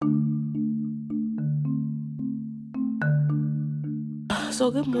So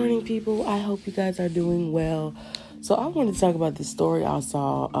good morning, people. I hope you guys are doing well. So I wanted to talk about this story I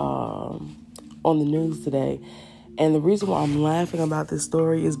saw on the news today. And the reason why I'm laughing about this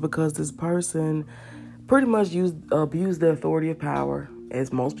story is because this person pretty much abused the authority of power,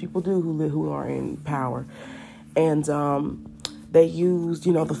 as most people do who are in power. And they used,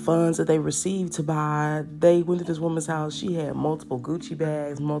 the funds that they received to buy. They went to this woman's house. She had multiple Gucci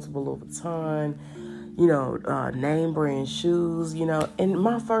bags, multiple Louis Vuitton, name brand shoes, And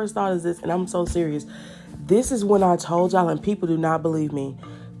my first thought is this, and I'm so serious. This is when I told y'all, and people do not believe me.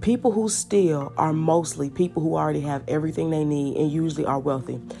 People who steal are mostly people who already have everything they need and usually are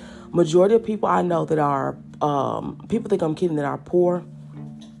wealthy. Majority of people I know that are, people think I'm kidding, that are poor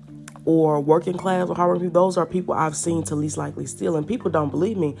or working class or hardworking people, those are people I've seen to least likely steal. And people don't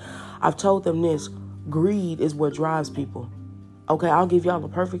believe me. I've told them this. Greed is what drives people. Okay, I'll give y'all a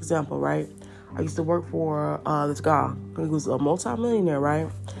perfect example, right? I used to work for this guy. He was a multi-millionaire, right?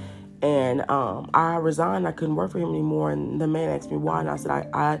 And I resigned. I couldn't work for him anymore. And the man asked me why. And I said,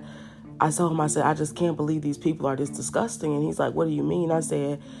 I told him, I said, I just can't believe these people are this disgusting. And he's like, what do you mean? I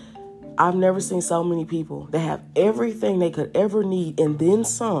said, I've never seen so many people that have everything they could ever need and then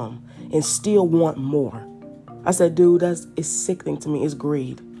some and still want more. I said, dude, it's sickening to me. It's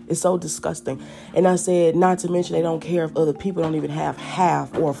greed. It's so disgusting. And I said, not to mention they don't care if other people don't even have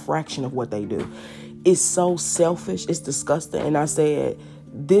half or a fraction of what they do. It's so selfish. It's disgusting. And I said,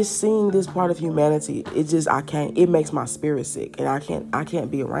 seeing this part of humanity, it makes my spirit sick, and I can't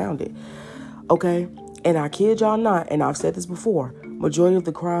be around it. Okay. And I kid y'all not. And I've said this before. Majority of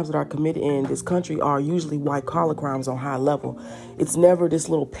the crimes that are committed in this country are usually white collar crimes on high level. It's never this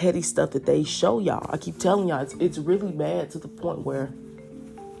little petty stuff that they show y'all. I keep telling y'all, it's really bad to the point where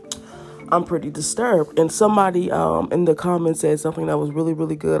I'm pretty disturbed. And somebody in the comments said something that was really,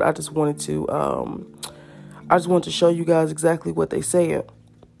 really good. I just wanted to show you guys exactly what they said.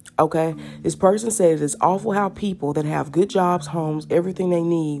 Okay, this person said it's awful how people that have good jobs, homes, everything they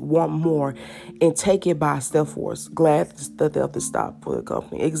need want more and take it by stealth force. Glad the theft is stopped for the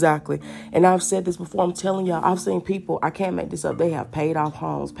company. Exactly. And I've said this before. I'm telling y'all, I've seen people, I can't make this up. They have paid off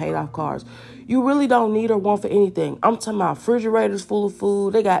homes, paid off cars. You really don't need or want for anything. I'm talking about refrigerators full of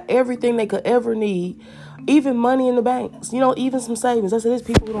food. They got everything they could ever need. Even money in the banks, even some savings. I said, there's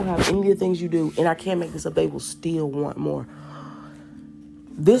people who don't have any of the things you do. And I can't make this up. They will still want more.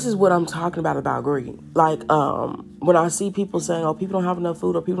 This is what I'm talking about greed. Like, when I see people saying, oh, people don't have enough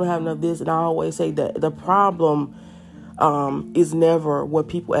food or people don't have enough this, and I always say that the problem is never what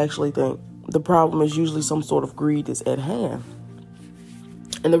people actually think. The problem is usually some sort of greed that's at hand.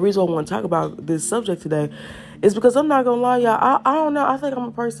 And the reason I want to talk about this subject today is because I'm not going to lie, y'all. I don't know. I think I'm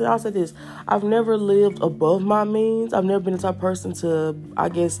a person, I'll say this. I've never lived above my means. I've never been the type of person to, I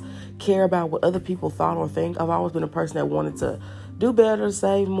guess, care about what other people thought or think. I've always been a person that wanted to do better,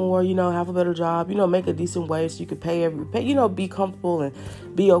 save more, have a better job, make a decent wage so you could pay, be comfortable and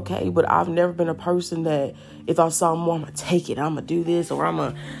be okay. But I've never been a person that if I saw more, I'm going to take it. I'm going to do this or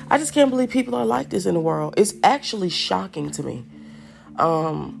I just can't believe people are like this in the world. It's actually shocking to me.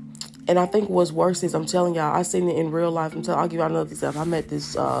 And I think what's worse is I'm telling y'all, I seen it in real life. I'll give y'all another example. I met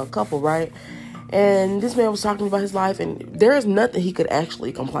this couple, right? And this man was talking about his life, and there is nothing he could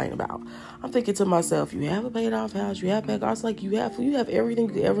actually complain about. I'm thinking to myself, you have a paid off house, you have paid off. It's like you have everything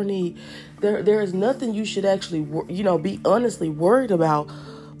you could ever need. There is nothing you should actually, be honestly worried about.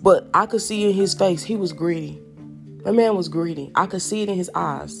 But I could see in his face, he was greedy. My man was greedy. I could see it in his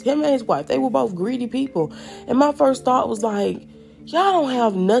eyes. Him and his wife, they were both greedy people. And my first thought was like, y'all don't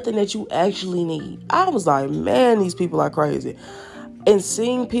have nothing that you actually need. I was like, man, these people are crazy. And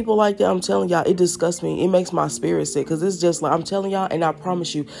seeing people like that, I'm telling y'all, it disgusts me. It makes my spirit sick because it's just like, I'm telling y'all, and I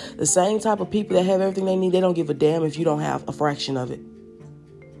promise you, the same type of people that have everything they need, they don't give a damn if you don't have a fraction of it.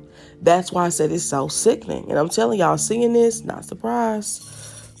 That's why I said it's so sickening. And I'm telling y'all, seeing this, not surprised.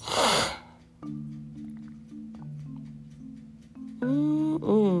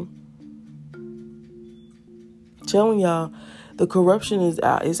 Telling y'all, the corruption is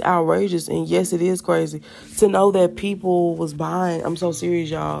outrageous, and yes, it is crazy to know that people was buying. I'm so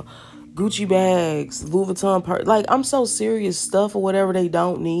serious, y'all. Gucci bags, Louis Vuitton, like I'm so serious stuff or whatever they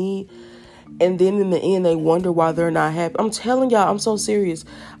don't need, and then in the end they wonder why they're not happy. I'm telling y'all, I'm so serious.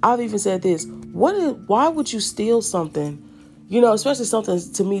 I've even said this. Why would you steal something? Especially something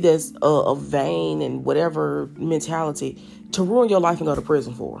to me that's a vain and whatever mentality to ruin your life and go to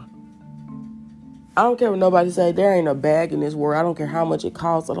prison for. I don't care what nobody say. There ain't a bag in this world. I don't care how much it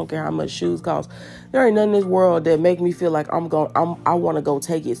costs. I don't care how much shoes cost. There ain't nothing in this world that make me feel like I want to go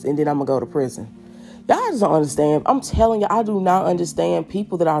take it and then I'm going to go to prison. Y'all just don't understand. I'm telling you, I do not understand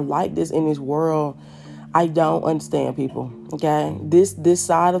people that are like this in this world. I don't understand people. Okay, this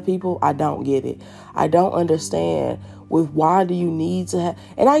side of people, I don't get it. I don't understand with why do you need to have.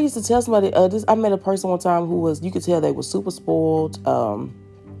 And I used to tell somebody, I met a person one time who was, you could tell they were super spoiled.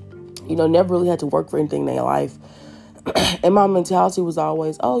 Never really had to work for anything in their life. And my mentality was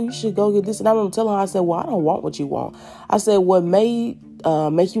always, oh, you should go get this. And I remember telling her, I said, well, I don't want what you want. I said, what may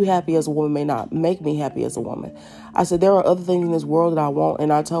make you happy as a woman may not make me happy as a woman. I said, there are other things in this world that I want.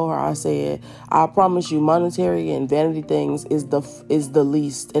 And I told her, I said, I promise you, monetary and vanity things is the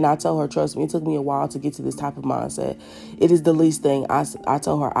least. And I told her, trust me, it took me a while to get to this type of mindset. It is the least thing I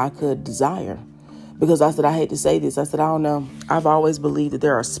told her I could desire. Because I said, I hate to say this. I said, I don't know. I've always believed that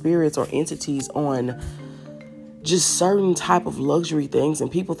there are spirits or entities on just certain type of luxury things.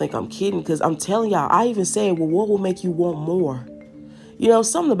 And people think I'm kidding, because I'm telling y'all, I even said, well, what will make you want more?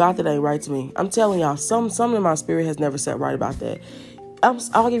 Something about that ain't right to me. I'm telling y'all, something in my spirit has never sat right about that.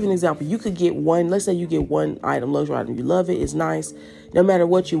 I'll give you an example. You could get one, let's say you get one item, luxury item. You love it. It's nice. No matter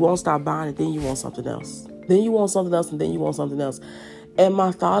what, you won't stop buying it. Then you want something else. Then you want something else. And then you want something else. And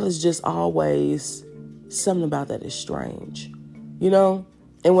my thought is just always, something about that is strange. And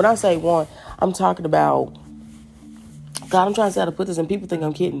when I say one, I'm talking about, God, I'm trying to say how to put this, and people think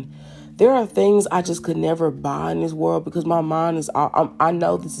I'm kidding. There are things I just could never buy in this world because my mind is, I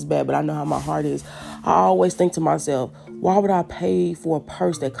know this is bad, but I know how my heart is. I always think to myself, why would I pay for a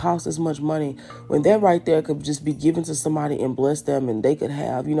purse that costs this much money when that right there could just be given to somebody and bless them, and they could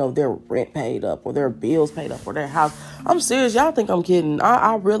have, their rent paid up or their bills paid up or their house. I'm serious. Y'all think I'm kidding.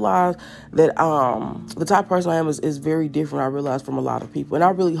 I realize that the type of person I am is very different, I realize, from a lot of people. And I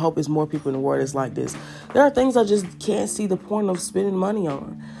really hope it's more people in the world that's like this. There are things I just can't see the point of spending money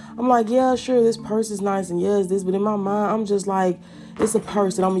on. I'm like, yeah, sure, this purse is nice and yes, this, but in my mind, I'm just like, it's a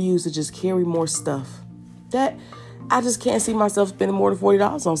purse that I'm going to use to just carry more stuff. That I just can't see myself spending more than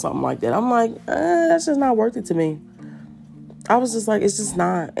 $40 on something like that. I'm like, that's just not worth it to me. I was just like, it's just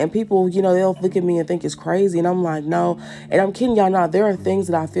not. And people, they'll look at me and think it's crazy. And I'm like, no. And I'm kidding y'all not. There are things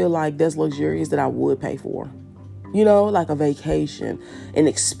that I feel like that's luxurious that I would pay for. Like a vacation, an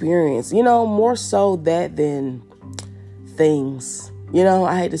experience, more so that than things.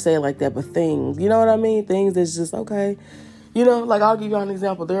 I hate to say it like that, but things, you know what I mean? Things that's just, okay. Like I'll give y'all an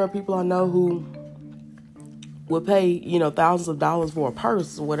example. There are people I know who would pay, thousands of dollars for a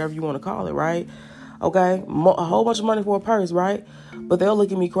purse or whatever you want to call it, right? Okay, a whole bunch of money for a purse, right? But they'll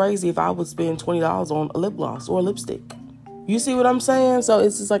look at me crazy if I would spend $20 on a lip gloss or a lipstick. You see what I'm saying? So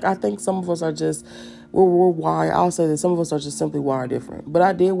it's just like, I think some of us are just, we're wired. I'll say that some of us are just simply wired different. But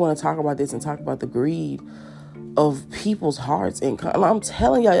I did want to talk about this and talk about the greed of people's hearts. And I'm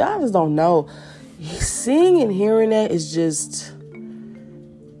telling y'all just don't know. Seeing and hearing that is just,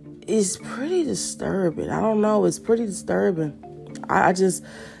 it's pretty disturbing. I don't know. It's pretty disturbing. I just,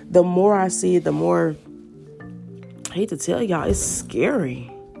 the more I see it, the more, I hate to tell y'all, it's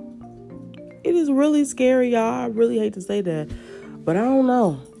scary. It is really scary, y'all. I really hate to say that. But I don't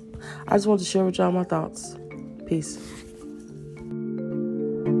know. I just want to share with y'all my thoughts. Peace.